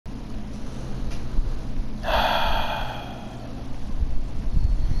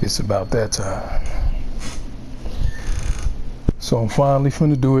it's about that time. So I'm finally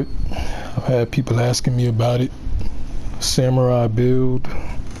finna do it. I've had people asking me about it. Samurai Build.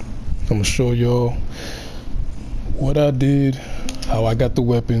 I'm gonna show y'all what I did, how I got the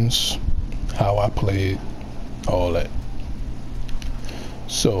weapons, how I play it, all that.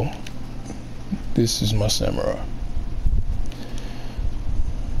 So this is my samurai.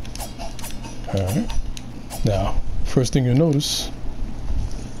 Alright. Now, first thing you'll notice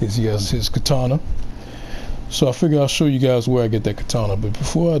is he has his katana. So I figure I'll show you guys where I get that katana, but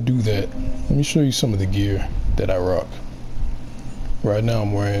before I do that, let me show you some of the gear that I rock. Right now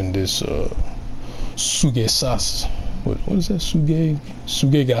I'm wearing this Sugesas. What is that?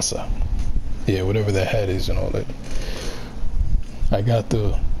 Sugegasa. Yeah, whatever that hat is and all that. I got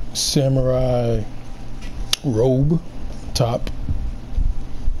the samurai robe top,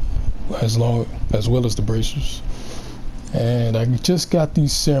 as well as the bracers. And I just got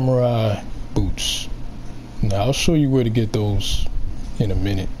these samurai boots. Now I'll show you where to get those in a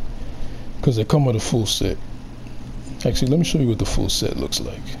minute, because they come with a full set. Actually, let me show you what the full set looks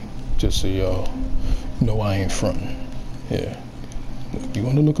like, just so y'all know I ain't fronting. Yeah, you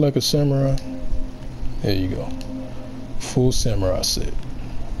want to look like a samurai? There you go, full samurai set.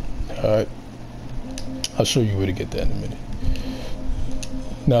 All right, I'll show you where to get that in a minute.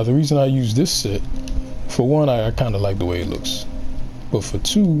 Now the reason I use this set, for one, I kind of like the way it looks, but for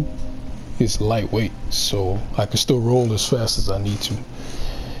two, it's lightweight, so I can still roll as fast as I need to.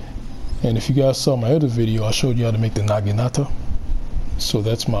 And if you guys saw my other video, I showed you how to make the naginata. So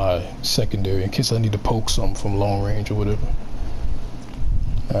that's my secondary, in case I need to poke something from long range or whatever.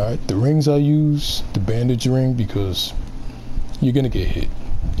 Alright, the rings I use, the bandage ring, because you're gonna get hit.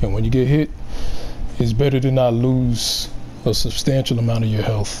 And when you get hit, it's better to not lose a substantial amount of your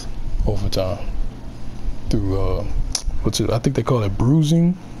health over time. Through, I think they call it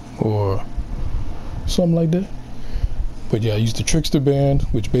bruising or something like that. But yeah, I use the trickster band,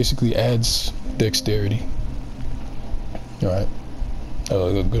 which basically adds dexterity. All right,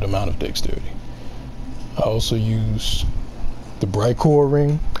 a good amount of dexterity. I also use the bright core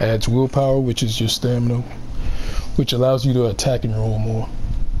ring, adds willpower, which is your stamina, which allows you to attack and roll more.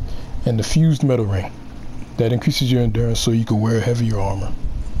 And the fused metal ring, that increases your endurance so you can wear heavier armor.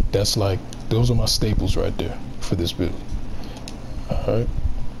 That's like, those are my staples right there for this build. All right.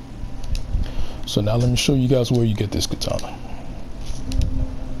 So now let me show you guys where you get this katana.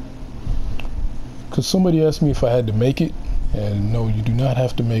 Because somebody asked me if I had to make it, and no, you do not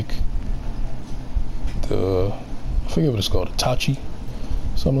have to make the, I forget what it's called, a tachi,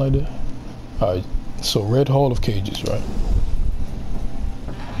 something like that. Alright, so Red Hall of Cages, right?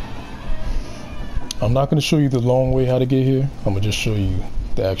 I'm not going to show you the long way how to get here. I'm going to just show you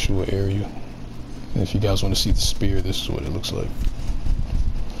the actual area. And if you guys want to see the spear, this is what it looks like.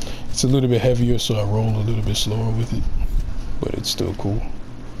 It's a little bit heavier, so I roll a little bit slower with it, but it's still cool.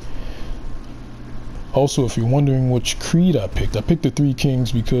 Also, if you're wondering which creed I picked the Three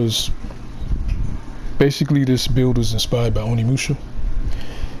Kings because basically this build was inspired by Onimusha.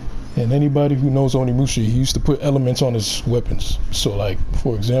 And anybody who knows Onimusha, he used to put elements on his weapons. So like,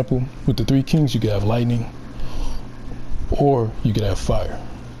 for example, with the Three Kings, you could have lightning or you could have fire.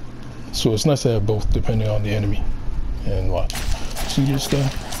 So it's nice to have both depending on the enemy. And watch, see this guy?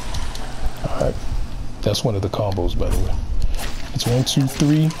 Alright, that's one of the combos, by the way. It's 1, 2,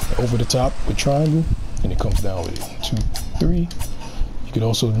 3 over the top with triangle, and it comes down with it. 2, 3. You could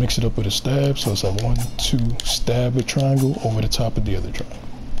also mix it up with a stab, so it's like 1, 2 stab with triangle over the top of the other triangle.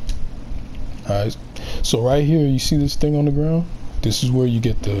 Alright, so right here, you see this thing on the ground? This is where you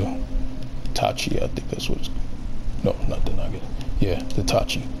get the tachi, I think that's what it's called. No, not the nugget. Yeah, the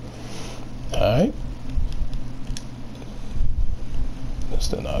tachi. Alright. That's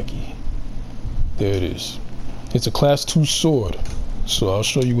the nagi. There it is. It's a class 2 sword. So I'll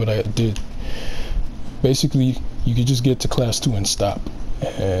show you what I did. Basically, you can just get to class 2 and stop,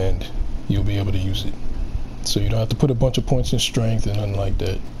 and you'll be able to use it. So you don't have to put a bunch of points in strength and nothing like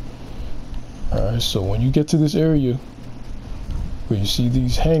that. Alright, so when you get to this area where you see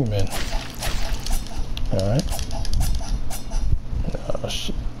these hangmen, alright. Oh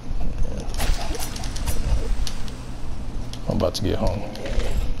shit. I'm about to get hung.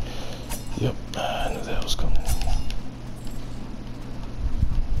 Yep, I knew that was coming.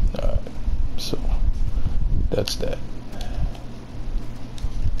 Alright, so that's that.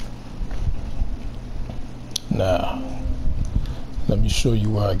 Now, let me show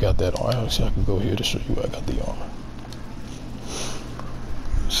you where I got that armor. Actually, I can go here to show you where I got the armor.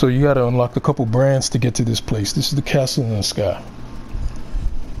 So you gotta unlock a couple brands to get to this place. This is the castle in the sky.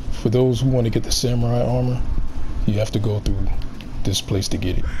 For those who want to get the samurai armor, you have to go through this place to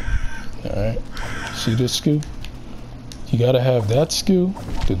get it. Alright, see this skill? You gotta have that skill,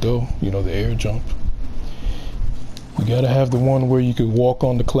 the air jump. You gotta have the one where you could walk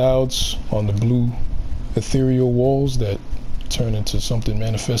on the clouds, on the blue ethereal walls that turn into something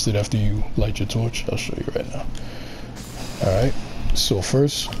manifested after you light your torch. I'll show you right now. Alright, so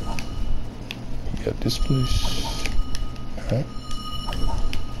first, you got this place. Alright,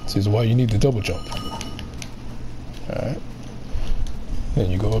 this is why you need the double jump. Alright, then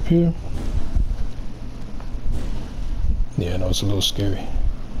you go up here. Yeah, no, it's a little scary.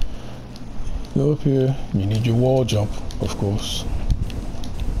 Go up here, you need your wall jump, of course.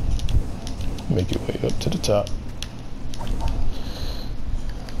 Make your way up to the top.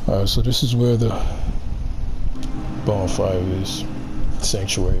 Alright, so this is where the bonfire is,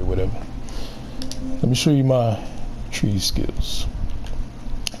 sanctuary or whatever. Let me show you my tree skills.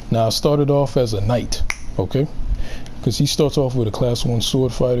 Now I started off as a knight, okay? Because he starts off with a class 1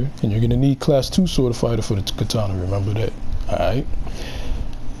 sword fighter, and you're gonna need class 2 sword fighter for the katana, remember that. Alright.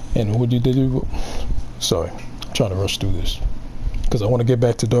 And what did they do? Sorry, I'm trying to rush through this because I want to get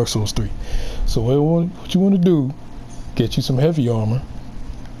back to Dark Souls 3. So what you want to do, get you some heavy armor.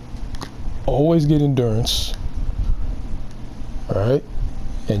 Always get endurance. Alright.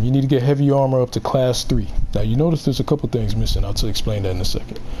 And you need to get heavy armor up to class 3. Now you notice there's a couple things missing. I'll explain that in a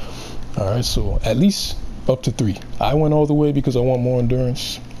second. Alright, so at least up to 3. I went all the way because I want more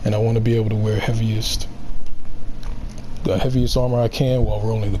endurance and I want to be able to wear the heaviest armor I can while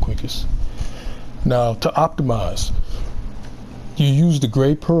rolling the quickest. Now to optimize, you use the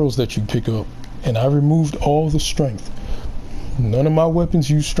gray pearls that you pick up, and I removed all the strength. None of my weapons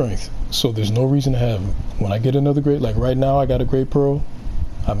use strength, so there's no reason to have them. When I get another gray, like right now I got a gray pearl,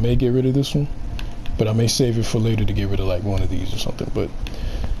 I may get rid of this one, but I may save it for later to get rid of like one of these or something. But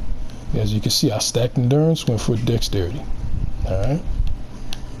as you can see, I stacked endurance, went for dexterity. Alright,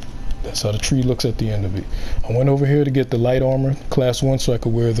 that's how the tree looks at the end of it. I went over here to get the light armor, class 1, so I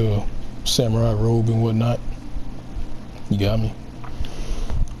could wear the samurai robe and whatnot. You got me?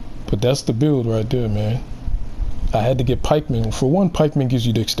 But that's the build right there, man. I had to get pikeman. For one, pikeman gives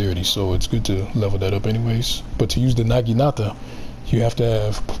you dexterity, so it's good to level that up anyways. But to use the naginata, you have to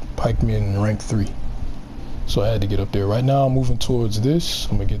have pikeman rank 3. So I had to get up there. Right now I'm moving towards this.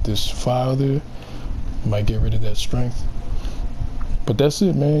 I'm gonna get this file there. Might get rid of that strength. But that's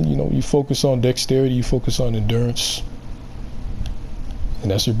it, man. You know, you focus on dexterity, you focus on endurance,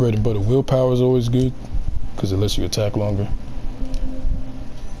 and that's your bread and butter. Willpower is always good because it lets you attack longer,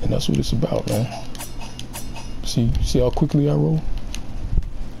 and that's what it's about, man. See how quickly I roll?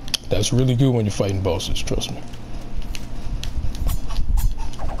 That's really good when you're fighting bosses, trust me.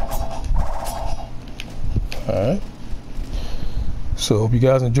 Alright, so hope you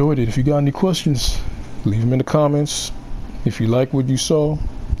guys enjoyed it. If you got any questions, leave them in the comments. If you like what you saw,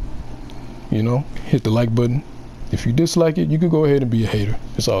 you know, hit the like button. If you dislike it, you could go ahead and be a hater.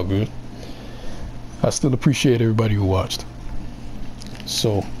 It's all good. I still appreciate everybody who watched.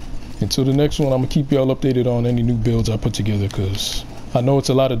 So until the next one, I'm gonna keep y'all updated on any new builds I put together, because I know it's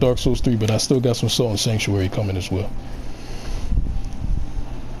a lot of Dark Souls 3, but I still got some Salt and Sanctuary coming as well.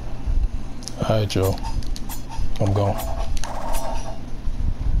 Alright, y'all, I'm gone.